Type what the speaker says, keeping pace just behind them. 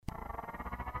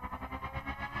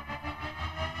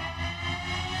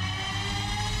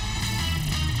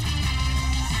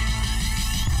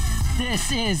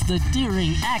This is the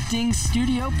Deering Acting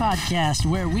Studio Podcast,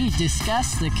 where we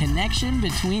discuss the connection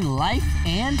between life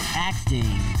and acting.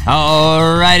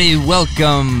 Alrighty,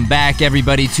 welcome back,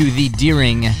 everybody, to the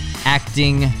Deering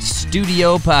Acting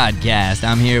Studio Podcast.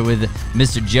 I'm here with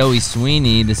Mr. Joey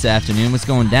Sweeney this afternoon. What's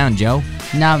going down, Joe?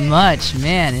 Not much,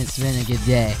 man. It's been a good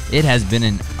day. It has been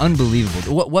an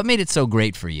unbelievable. What made it so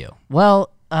great for you?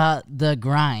 Well, the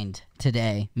grind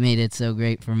today made it so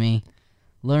great for me.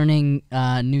 Learning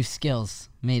new skills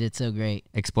made it so great.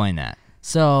 Explain that.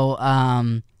 So,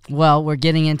 well, we're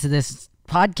getting into this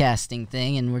podcasting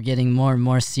thing, and we're getting more and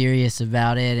more serious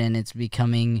about it, and it's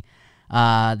becoming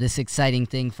this exciting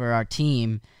thing for our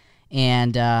team,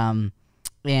 and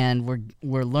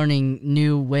we're learning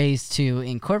new ways to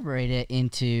incorporate it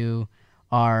into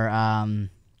our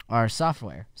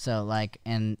software. So, like,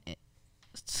 and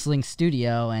Sling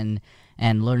Studio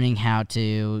and learning how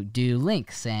to do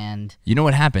links. And you know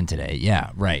what happened today? Yeah,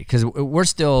 right. Because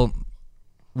we'll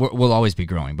always be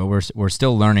growing, but we're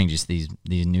still learning just these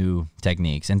new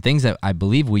techniques and things that I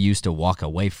believe we used to walk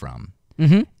away from.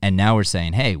 Mm-hmm. And now we're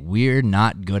saying, hey, we're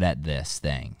not good at this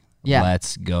thing. Yeah.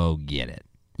 Let's go get it.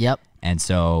 Yep. And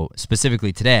so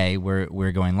specifically today,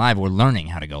 we're going live. We're learning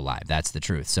how to go live. That's the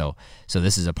truth. So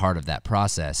this is a part of that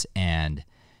process. And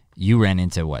you ran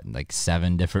into what, like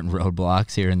 7 different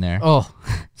roadblocks here and there? Oh,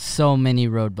 so many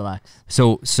roadblocks.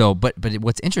 But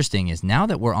what's interesting is now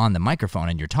that we're on the microphone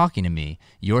and you're talking to me,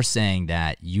 you're saying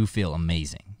that you feel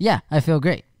amazing. Yeah, I feel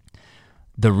great.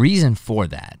 The reason for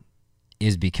that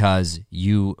is because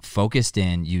you focused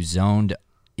in, you zoned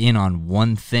in on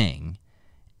one thing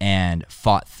and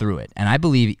fought through it. And I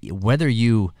believe whether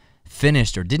you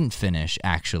finished or didn't finish,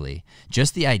 actually,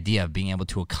 just the idea of being able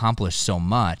to accomplish so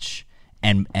much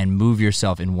and move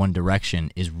yourself in one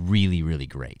direction is really, really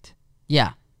great.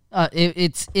 Yeah.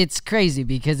 It's crazy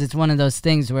because it's one of those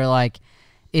things where, like,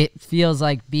 it feels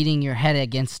like beating your head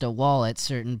against a wall at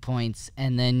certain points,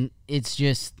 and then it's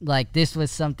just like this was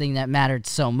something that mattered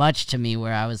so much to me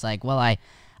where I was like, well, I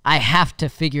have to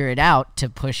figure it out to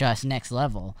push us next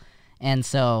level. And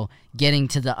so getting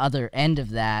to the other end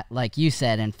of that, like you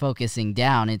said, and focusing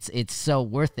down, it's so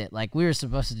worth it. Like, we were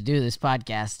supposed to do this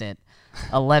podcast at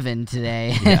 11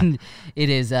 today, and it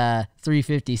is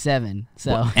 3:57.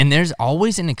 So, well, and there's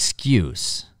always an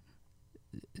excuse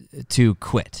to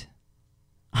quit.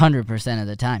 100% of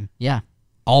the time, yeah.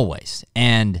 Always.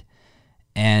 And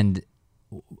I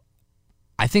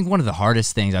think one of the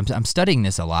hardest things, I'm studying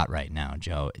this a lot right now,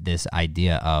 Joe, this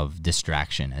idea of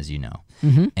distraction, as you know.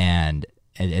 Mm-hmm. And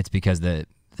it's because the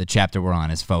chapter we're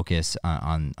on is focus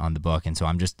on the book, and so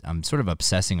I'm sort of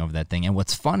obsessing over that thing. And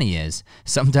what's funny is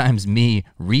sometimes me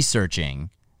researching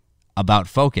about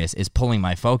focus is pulling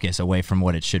my focus away from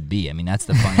what it should be. I mean, that's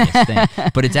the funniest thing.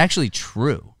 But it's actually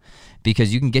true,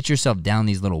 because you can get yourself down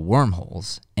these little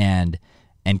wormholes and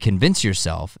convince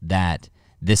yourself that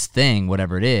this thing,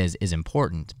 whatever it is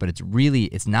important, but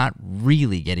it's not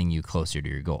really getting you closer to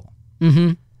your goal.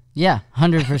 Mm-hmm. Yeah,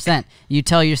 100%. You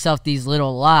tell yourself these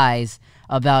little lies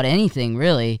about anything,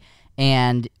 really,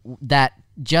 and that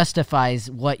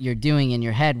justifies what you're doing in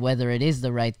your head, whether it is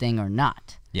the right thing or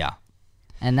not. Yeah.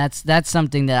 And that's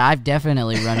something that I've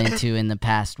definitely run into in the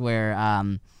past, where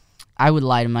I would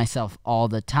lie to myself all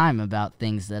the time about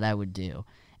things that I would do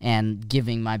and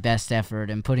giving my best effort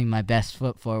and putting my best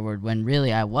foot forward when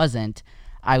really I wasn't.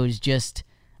 I was just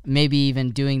maybe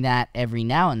even doing that every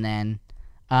now and then,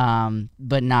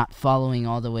 but not following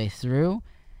all the way through.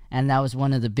 And that was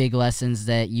one of the big lessons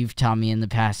that you've taught me in the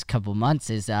past couple months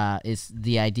is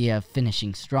the idea of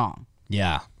finishing strong.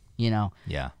 Yeah. You know?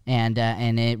 Yeah. And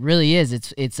it really is.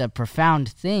 It's a profound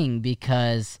thing,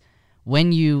 because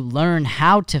when you learn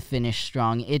how to finish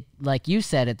strong, it, like you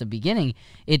said at the beginning,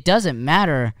 it doesn't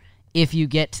matter if you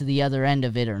get to the other end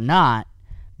of it or not,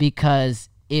 because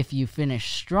if you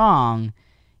finish strong,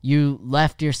 you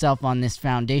left yourself on this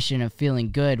foundation of feeling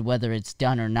good, whether it's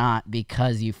done or not,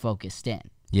 because you focused in.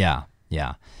 Yeah,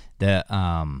 yeah. The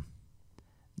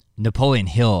Napoleon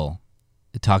Hill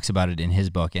talks about it in his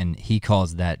book, and he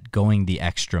calls that going the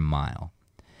extra mile.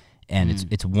 And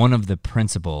it's one of the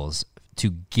principles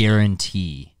to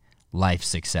guarantee life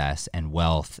success and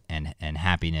wealth and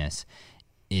happiness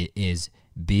is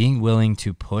being willing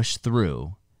to push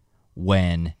through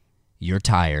when you're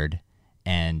tired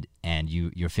and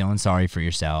you're feeling sorry for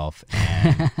yourself,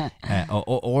 and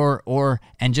or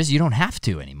just you don't have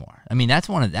to anymore. I mean,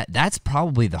 that's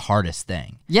probably the hardest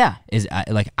thing. Yeah, is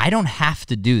I don't have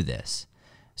to do this.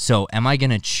 So am I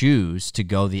going to choose to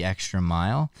go the extra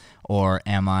mile, or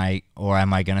am I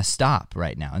going to stop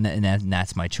right now? And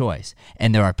that's my choice.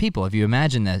 And there are people, if you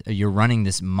imagine that you're running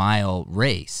this mile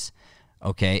race,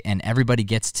 okay, and everybody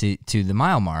gets to the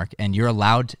mile mark, and you're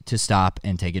allowed to stop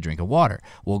and take a drink of water.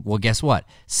 Well, guess what?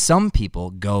 Some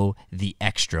people go the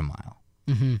extra mile,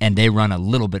 and they run a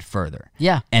little bit further.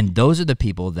 Yeah. And those are the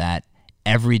people that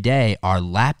every day are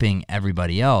lapping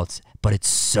everybody else, but it's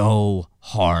so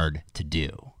hard to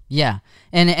do. Yeah,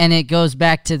 and it goes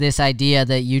back to this idea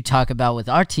that you talk about with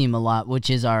our team a lot, which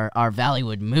is our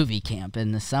Valleywood movie camp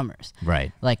in the summers.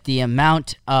 Right. Like the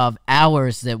amount of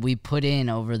hours that we put in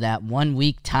over that 1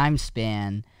 week time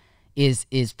span is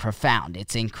profound.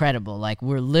 It's incredible. Like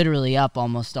we're literally up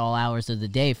almost all hours of the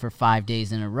day for 5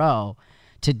 days in a row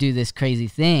to do this crazy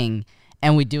thing,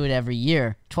 and we do it every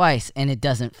year twice, and it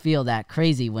doesn't feel that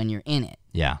crazy when you're in it.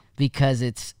 Yeah. Because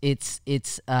it's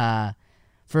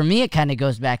for me, it kind of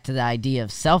goes back to the idea of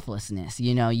selflessness.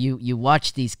 You know, you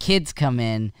watch these kids come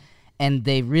in, and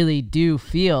they really do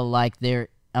feel like they're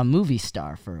a movie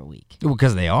star for a week. Well,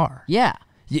 because they are. Yeah.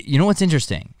 You know what's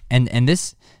interesting? And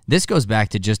this goes back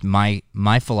to just my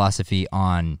philosophy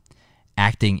on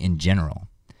acting in general,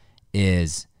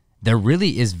 is there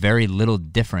really is very little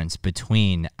difference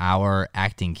between our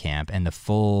acting camp and the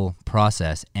full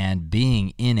process and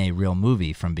being in a real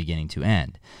movie from beginning to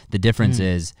end. The difference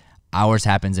is ours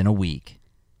happens in a week.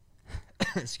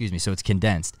 Excuse me. So it's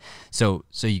condensed. So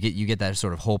you get that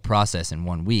sort of whole process in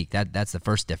 1 week. That's the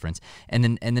first difference. And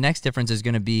the next difference is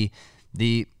going to be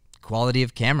the quality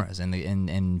of cameras and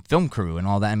the film crew and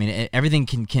all that. I mean, everything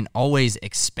can always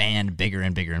expand bigger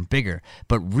and bigger and bigger.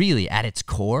 But really, at its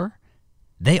core,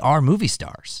 they are movie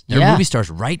stars. They're movie stars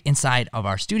right inside of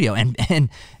our studio, and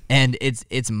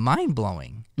it's mind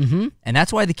blowing. Mm-hmm. And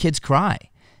that's why the kids cry.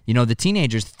 You know, the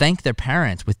teenagers thank their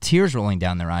parents with tears rolling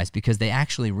down their eyes because they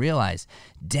actually realize,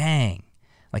 dang,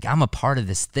 like I'm a part of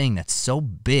this thing that's so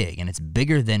big and it's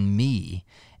bigger than me.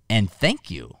 And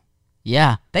thank you.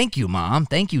 Yeah. Thank you, Mom.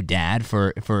 Thank you, Dad,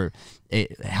 for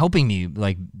helping me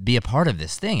like be a part of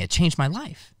this thing. It changed my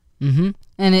life. Mm-hmm.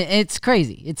 And it's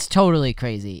crazy. It's totally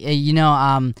crazy. You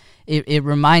know, it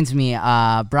reminds me,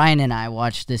 Brian and I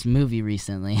watched this movie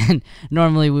recently, and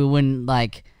normally we wouldn't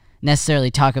like necessarily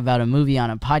talk about a movie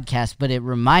on a podcast, but it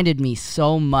reminded me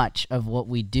so much of what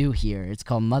we do here. It's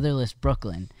called Motherless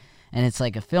Brooklyn, and it's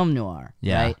like a film noir,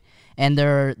 right? And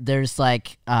there's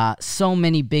like so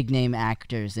many big name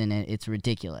actors in it, it's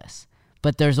ridiculous.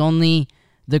 But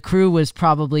the crew was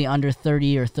probably under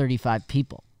 30 or 35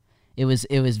 people. It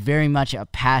was very much a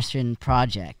passion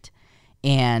project,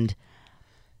 and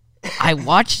I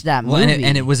watched that movie. Well,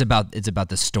 and it's about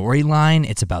the storyline,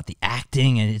 it's about the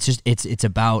acting, and it's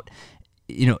about,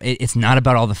 you know, it's not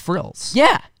about all the frills.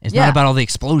 Yeah. It's not about all the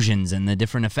explosions and the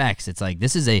different effects. It's like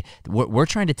we're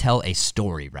trying to tell a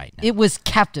story right now. It was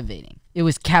captivating.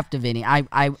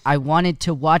 I wanted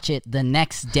to watch it the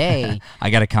next day.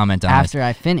 I got a comment on after this.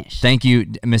 I finished. Thank you,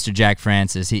 Mr. Jack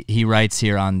Francis. He writes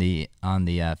here on the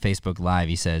Facebook Live.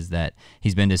 He says that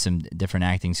he's been to some different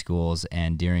acting schools,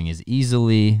 and Deering is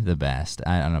easily the best.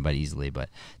 I don't know about easily, but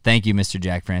thank you, Mr.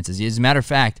 Jack Francis. As a matter of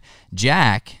fact,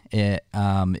 Jack,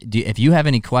 if you have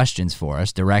any questions for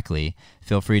us directly,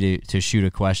 feel free to shoot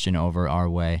a question over our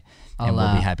way. And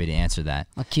we'll be happy to answer that.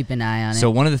 I'll keep an eye on it.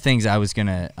 So one of the things I was going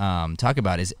to talk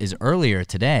about is earlier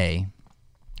today,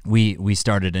 we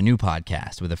started a new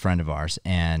podcast with a friend of ours,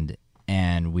 and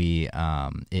we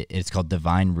it's called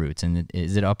Divine Roots. And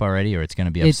is it up already, or it's going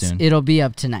to be up soon? It'll be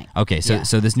up tonight. Okay,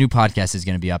 so this new podcast is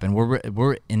going to be up, and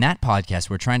we're in that podcast.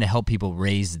 We're trying to help people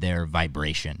raise their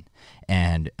vibration,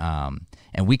 and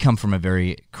we come from a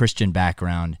very Christian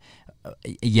background,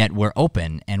 yet we're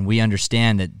open, and we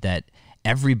understand that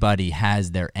everybody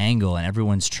has their angle, and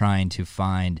everyone's trying to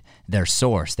find their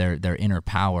source, their inner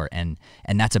power, and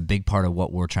that's a big part of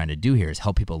what we're trying to do here is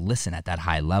help people listen at that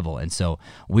high level. And so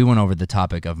we went over the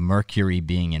topic of Mercury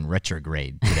being in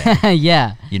retrograde today.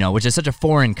 Yeah, you know, which is such a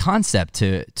foreign concept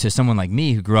to someone like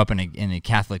me who grew up in a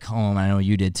Catholic home. I know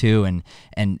you did too,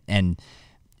 and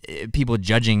people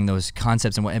judging those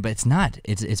concepts but it's not.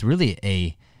 It's really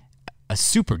a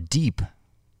super deep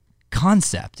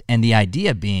concept, and the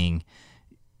idea being,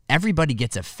 everybody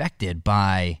gets affected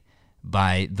by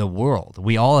the world.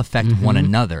 We all affect one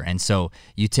another. And so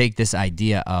you take this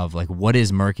idea of like, what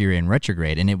is Mercury in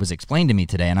retrograde? And it was explained to me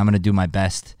today, and I'm going to do my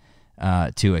best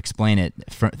to explain it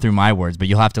through my words, but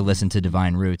you'll have to listen to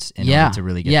Divine Roots in order to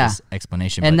really get this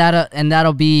explanation. And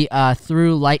that'll be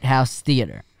through Lighthouse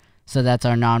Theater. So that's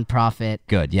our nonprofit.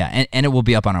 Good. Yeah. And it will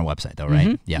be up on our website though,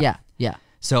 right? Yeah.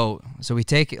 So we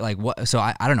take like what? So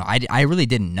I don't know. I really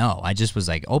didn't know. I just was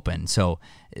like open. So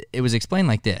it was explained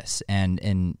like this,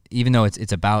 and even though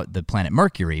it's about the planet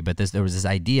Mercury, but there was this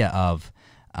idea of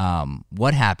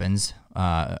what happens.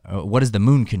 What does the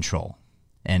moon control?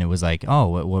 And it was like,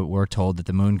 oh, we're told that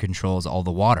the moon controls all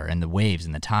the water and the waves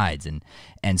and the tides,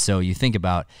 and so you think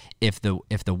about if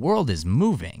the world is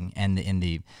moving and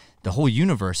the whole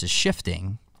universe is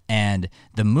shifting, and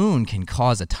the moon can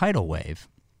cause a tidal wave.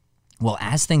 Well,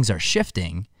 as things are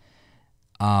shifting,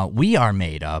 we are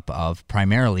made up of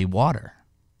primarily water.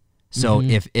 So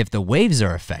if the waves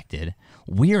are affected,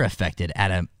 we're affected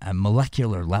at a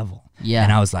molecular level. Yeah.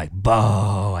 And I was like,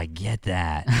 "Bo, I get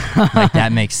that." Like,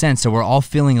 that makes sense. So we're all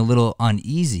feeling a little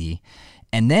uneasy.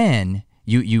 And then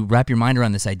you wrap your mind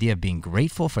around this idea of being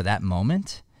grateful for that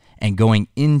moment and going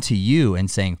into you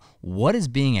and saying, what is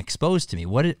being exposed to me?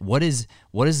 What is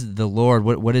the Lord?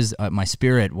 What is my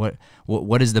spirit?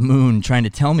 What is the moon trying to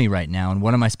tell me right now? And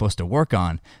what am I supposed to work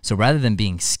on? So rather than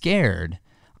being scared,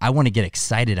 I want to get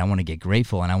excited. I want to get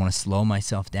grateful, and I want to slow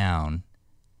myself down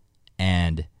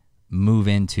and move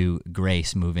into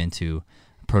grace, move into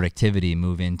productivity,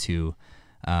 move into,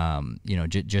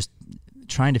 just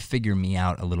trying to figure me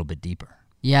out a little bit deeper.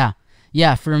 Yeah.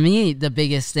 Yeah. For me, the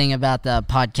biggest thing about the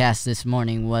podcast this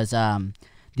morning was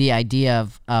the idea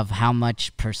of how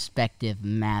much perspective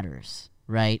matters,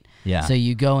 right? Yeah. So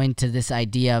you go into this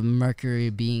idea of Mercury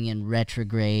being in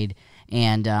retrograde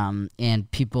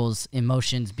and people's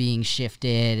emotions being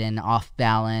shifted and off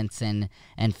balance and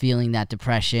feeling that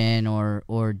depression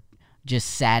or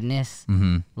just sadness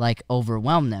like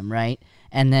overwhelm them, right?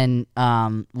 And then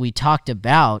we talked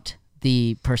about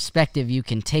the perspective you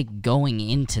can take going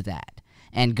into that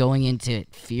and going into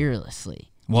it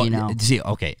fearlessly. Well, see,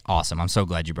 okay, awesome. I'm so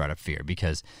glad you brought up fear,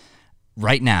 because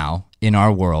right now in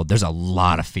our world, there's a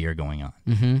lot of fear going on,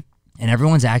 and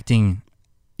everyone's acting.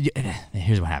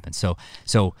 Here's what happens.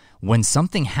 So when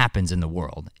something happens in the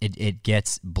world, it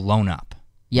gets blown up,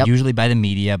 usually by the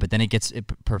media, but then it gets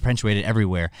perpetuated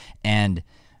everywhere. And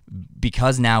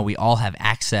because now we all have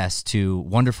access to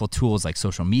wonderful tools like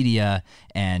social media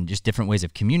and just different ways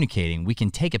of communicating, we can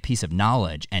take a piece of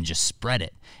knowledge and just spread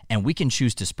it. And we can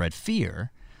choose to spread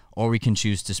fear, or we can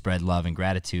choose to spread love and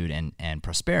gratitude and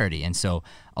prosperity. And so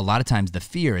a lot of times the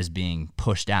fear is being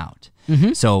pushed out.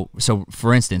 So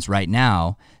for instance, right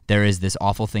now, there is this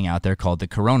awful thing out there called the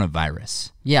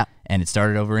coronavirus. Yeah. And it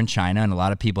started over in China, and a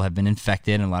lot of people have been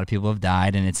infected, and a lot of people have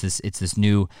died, and it's this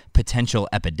new potential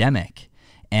epidemic.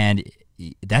 And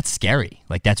that's scary.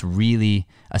 Like, that's really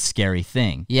a scary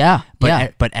thing. Yeah.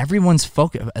 But everyone's for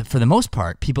the most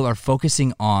part, people are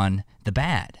focusing on the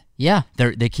bad. Yeah.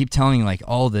 They keep telling, like,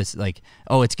 all this, like,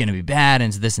 oh, it's going to be bad, and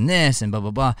it's this and this, and blah,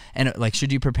 blah, blah. And, like,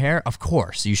 should you prepare? Of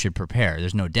course, you should prepare.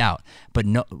 There's no doubt. But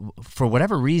no, for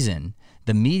whatever reason,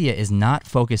 the media is not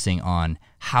focusing on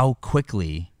how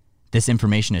quickly this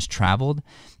information has traveled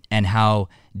and how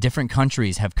different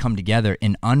countries have come together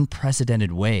in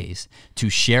unprecedented ways to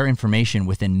share information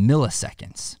within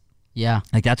milliseconds. Yeah.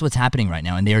 Like, that's what's happening right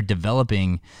now. And they are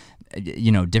developing,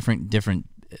 different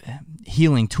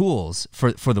healing tools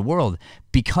for the world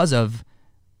because of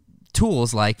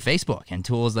tools like Facebook and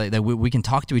tools like that we can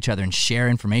talk to each other and share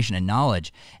information and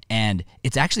knowledge. And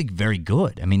it's actually very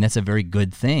good. I mean, that's a very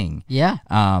good thing. Yeah.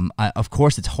 Of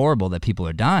course, it's horrible that people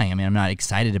are dying. I mean, I'm not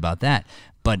excited about that.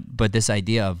 But this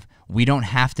idea of we don't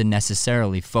have to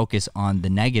necessarily focus on the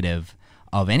negative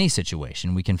of any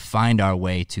situation. We can find our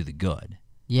way to the good.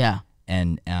 Yeah.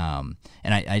 And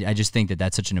I just think that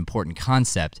that's such an important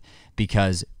concept,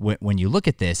 because when you look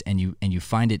at this and you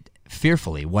find it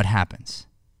fearfully, what happens?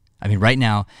 I mean, right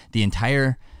now the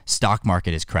entire stock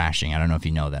market is crashing. I don't know if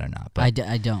you know that or not. But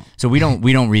I don't. So we don't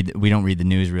read the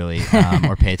news really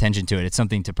or pay attention to it. It's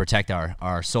something to protect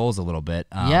our souls a little bit.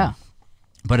 Yeah.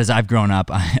 But as I've grown up,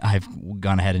 I've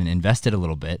gone ahead and invested a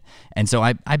little bit, and so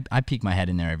I peek my head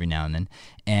in there every now and then,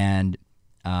 and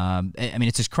I mean,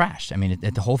 it's just crashed. I mean,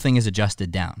 the whole thing is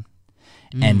adjusted down,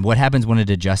 and what happens when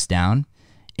it adjusts down?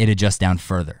 It adjusts down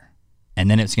further, and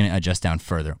then it's going to adjust down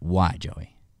further. Why,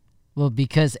 Joey? Well,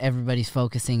 because everybody's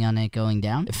focusing on it going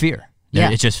down. Fear. Yeah.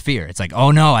 It's just fear. It's like,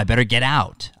 oh no, I better get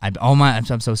out.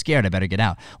 I'm so scared. I better get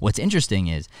out. What's interesting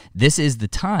is this is the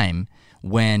time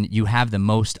when you have the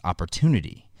most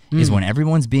opportunity, is when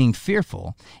everyone's being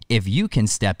fearful. If you can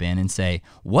step in and say,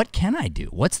 what can I do?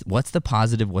 What's the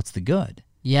positive? What's the good?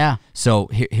 Yeah. So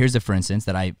here's a for instance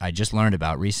that I just learned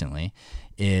about recently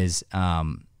is,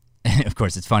 of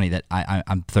course, it's funny that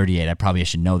I'm 38. I probably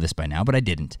should know this by now, but I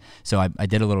didn't. So I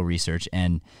did a little research,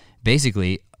 and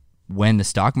basically when the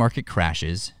stock market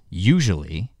crashes,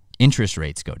 usually interest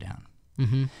rates go down.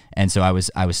 And so I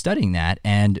was studying that,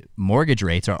 and mortgage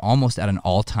rates are almost at an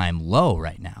all-time low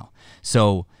right now.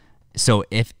 So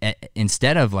if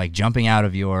instead of like jumping out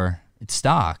of your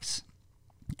stocks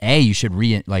you should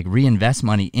reinvest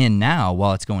money in now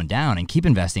while it's going down, and keep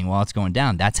investing while it's going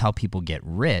down. That's how people get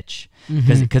rich,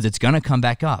 because it's going to come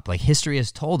back up. Like history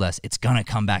has told us, it's going to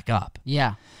come back up.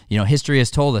 Yeah. History has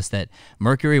told us that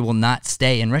Mercury will not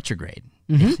stay in retrograde.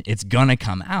 It's going to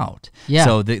come out. Yeah.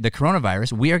 So the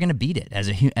coronavirus, we are going to beat it as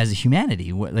a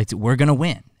humanity. We're going to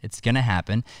win. It's going to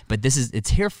happen. But it's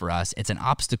here for us. It's an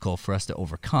obstacle for us to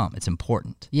overcome. It's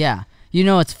important. Yeah.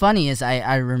 What's funny is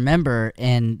I remember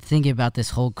and thinking about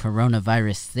this whole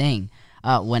coronavirus thing.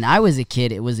 When I was a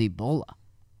kid, it was Ebola.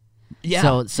 Yeah.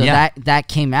 So that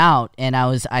came out, and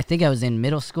I think I was in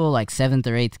middle school, like 7th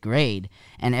or 8th grade,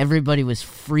 and everybody was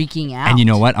freaking out. And you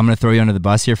know what? I'm going to throw you under the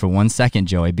bus here for 1 second,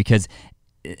 Joey, because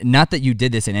not that you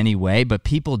did this in any way, but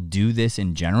people do this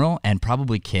in general, and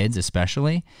probably kids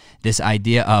especially. This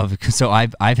idea of, so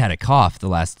I've had a cough the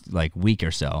last week or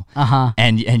so,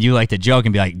 and you like to joke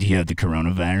and be like, "Do you have the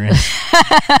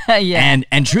coronavirus?" Yeah.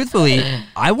 And truthfully,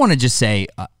 I want to just say,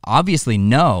 obviously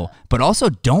no, but also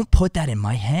don't put that in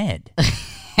my head.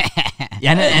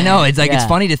 Yeah, I know it's it's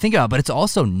funny to think about, but it's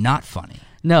also not funny.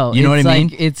 No, you know what I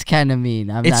mean? It's kind of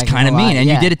mean. It's kind of mean, and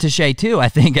you did it to Shay too. I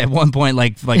think at one point,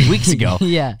 like weeks ago.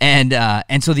 Yeah.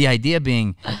 And so the idea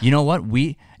being, you know what,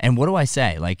 and what do I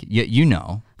say?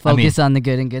 Focus on the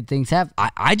good, and good things happen.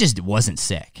 I just wasn't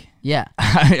sick. Yeah.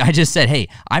 I just said, hey,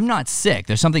 I'm not sick.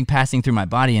 There's something passing through my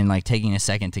body and taking a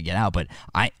second to get out, but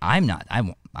I'm not.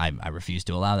 I refuse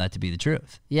to allow that to be the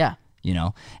truth. Yeah.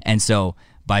 And so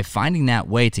by finding that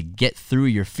way to get through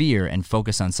your fear and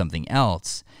focus on something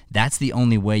else, that's the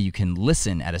only way you can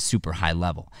listen at a super high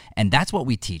level. And that's what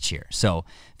we teach here. So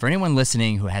for anyone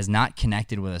listening who has not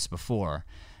connected with us before,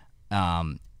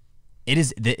 it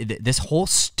is this whole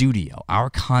studio, our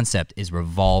concept is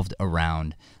revolved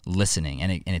around listening.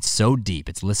 And it's so deep.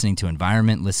 It's listening to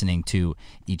environment, listening to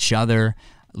each other,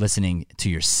 listening to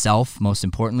yourself, most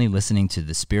importantly, listening to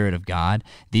the Spirit of God.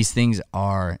 These things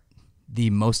are the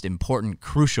most important,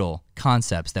 crucial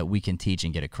concepts that we can teach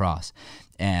and get across.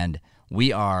 And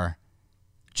we are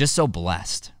just so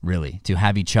blessed, really, to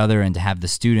have each other and to have the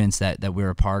students that we're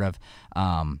a part of.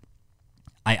 I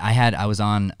was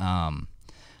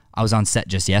on set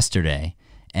just yesterday,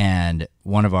 and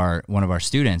one of our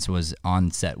students was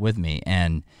on set with me,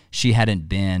 and she hadn't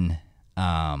been.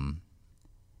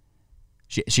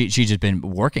 She just been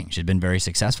working. She'd been very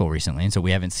successful recently, and so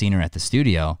we haven't seen her at the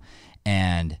studio.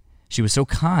 And she was so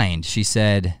kind. She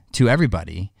said to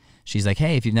everybody, she's like,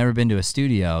 "Hey, if you've never been to a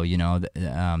studio,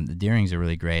 the Deerings are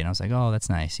really great." And I was like, "Oh, that's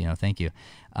nice. Thank you."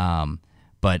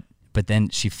 But then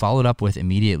she followed up with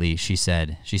immediately. She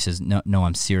says, "No,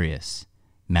 I'm serious.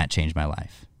 Matt changed my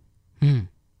life." And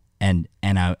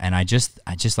I just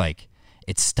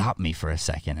it stopped me for a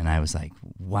second, and I was like,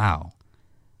 "Wow."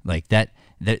 Like that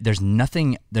there's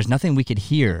nothing we could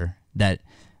hear that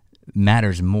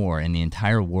matters more in the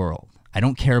entire world. I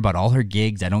don't care about all her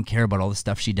gigs. I don't care about all the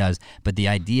stuff she does. But the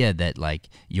idea that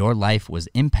your life was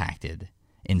impacted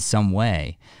in some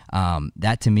way,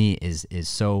 that to me is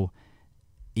so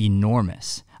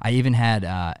enormous. I even had,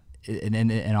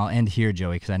 and I'll end here,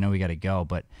 Joey, because I know we got to go.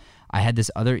 But I had this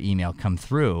other email come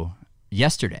through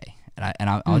yesterday, and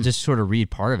I'll just sort of read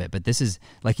part of it. But this is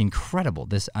incredible.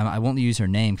 I won't use her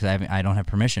name because I don't have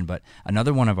permission. But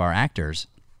another one of our actors.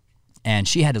 And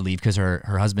she had to leave because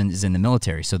her husband is in the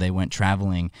military, so they went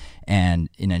traveling, and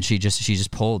she just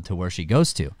pulled to where she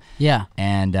goes to. Yeah.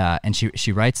 And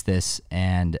she writes this,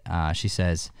 and she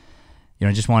says,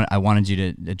 I wanted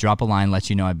you to drop a line, let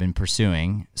you know I've been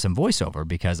pursuing some voiceover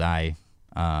because we're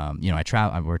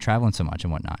traveling so much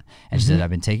and whatnot. And she said, I've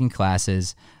been taking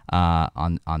classes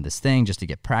on this thing just to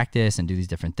get practice and do these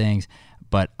different things.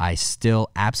 But I still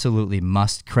absolutely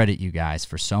must credit you guys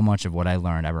for so much of what I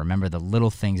learned. I remember the little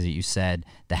things that you said,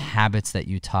 the habits that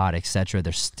you taught, etc.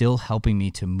 They're still helping me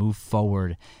to move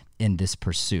forward in this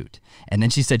pursuit. And then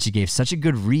she said she gave such a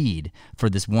good read for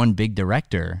this one big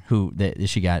director who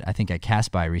she got, I think, got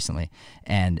cast by recently.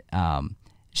 And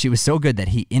she was so good that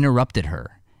he interrupted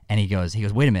her. And he goes,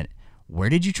 wait a minute, where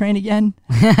did you train again?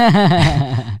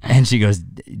 And she goes,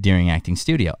 Deering Acting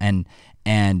Studio. And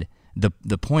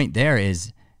the point there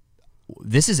is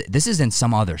this is in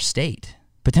some other state,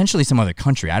 potentially some other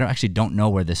country. I don't know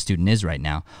where this student is right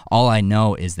now. All I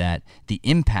know is that the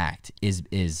impact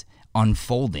is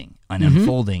unfolding and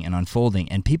unfolding and unfolding,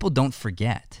 and people don't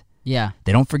forget. Yeah.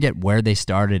 They don't forget where they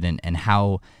started and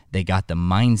how they got the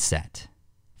mindset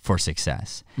for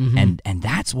success. And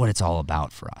that's what it's all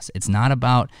about for us. It's not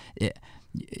about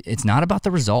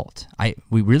the result.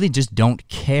 We really just don't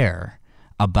care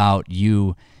about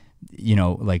you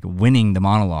like winning the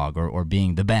monologue or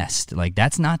being the best. Like,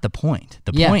 that's not the point.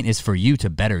 The point is for you to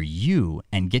better you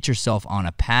and get yourself on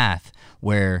a path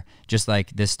where, just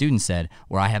like this student said,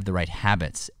 where I have the right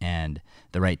habits and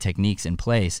the right techniques in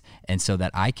place, and so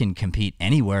that I can compete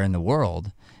anywhere in the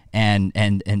world. And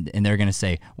they're going to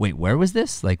say, wait, where was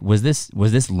this? Like, was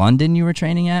this London you were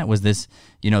training at? Was this,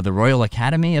 the Royal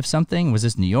Academy of something? Was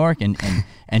this New York?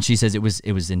 And she says it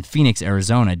was in Phoenix,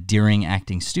 Arizona, Deering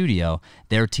Acting Studio.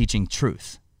 They're teaching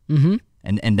truth. Mm-hmm.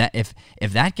 And that if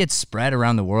that gets spread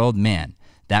around the world, man,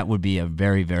 that would be a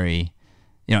very, very,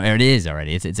 it is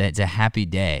already. It's a happy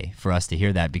day for us to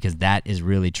hear that, because that is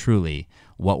really, truly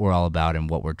what we're all about and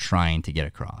what we're trying to get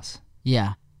across.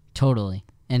 Yeah, totally.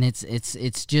 And it's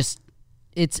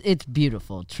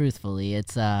beautiful. Truthfully,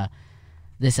 it's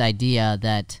this idea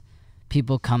that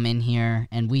people come in here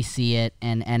and we see it,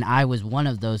 and I was one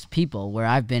of those people where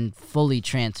I've been fully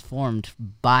transformed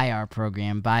by our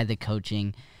program, by the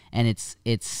coaching, and it's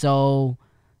so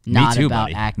not about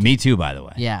buddy. acting. Me too, by the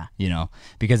way. Yeah,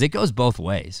 because it goes both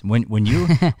ways. When you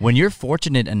when you're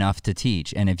fortunate enough to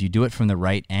teach, and if you do it from the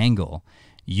right angle,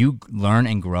 you learn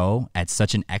and grow at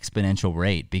such an exponential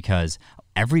rate, because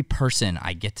every person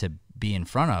I get to be in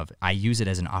front of, I use it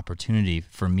as an opportunity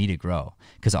for me to grow,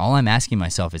 because all I'm asking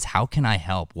myself is, how can I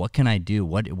help? What can I do?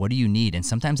 What do you need? And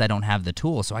sometimes I don't have the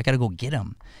tools, so I got to go get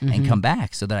them and come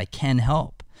back so that I can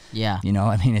help. Yeah.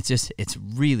 It's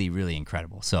really, really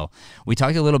incredible. So we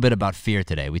talked a little bit about fear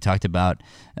today. We talked about,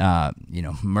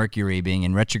 Mercury being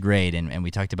in retrograde, and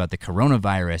we talked about the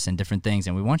coronavirus and different things.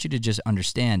 And we want you to just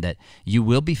understand that you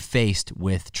will be faced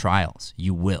with trials.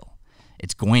 You will.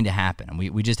 It's going to happen. And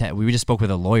we just spoke with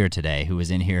a lawyer today who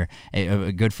was in here,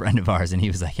 a good friend of ours, and he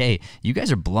was like, "Hey, you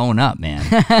guys are blowing up, man.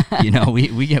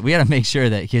 we got to make sure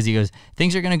that," because he goes,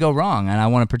 "Things are going to go wrong, and I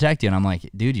want to protect you." And I'm like,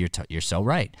 "Dude, you're so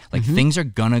right. Like, things are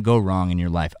going to go wrong in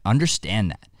your life. Understand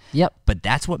that." Yep. But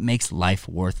that's what makes life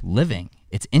worth living.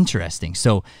 It's interesting.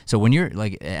 So when you're,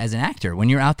 like, as an actor, when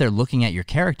you're out there looking at your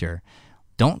character,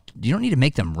 you don't need to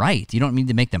make them right. You don't need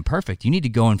to make them perfect. You need to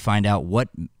go and find out what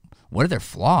are their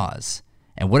flaws.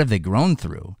 And what have they grown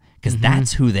through? Because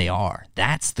that's who they are.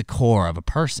 That's the core of a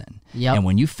person. Yep. And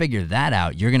when you figure that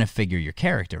out, you're going to figure your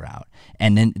character out.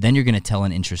 And then you're going to tell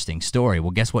an interesting story.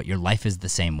 Well, guess what? Your life is the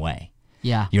same way.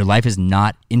 Yeah. Your life is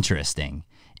not interesting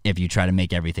if you try to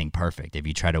make everything perfect, if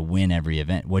you try to win every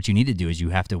event. What you need to do is you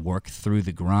have to work through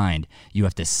the grind. You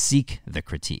have to seek the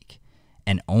critique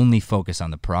and only focus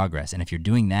on the progress. And if you're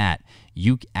doing that,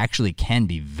 you actually can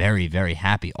be very, very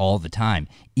happy all the time,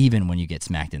 even when you get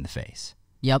smacked in the face.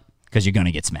 Yep. Because you're going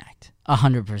to get smacked.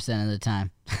 100% of the time.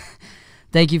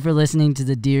 Thank you for listening to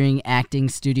the Deering Acting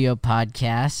Studio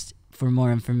podcast. For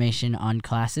more information on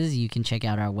classes, you can check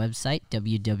out our website,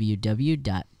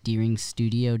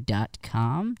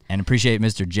 www.deeringstudio.com. And appreciate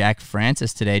Mr. Jack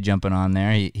Francis today jumping on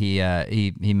there. He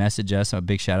messaged us. So a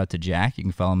big shout out to Jack. You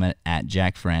can follow him at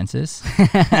Jack Francis.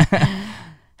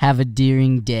 Have a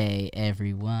Deering day,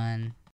 everyone.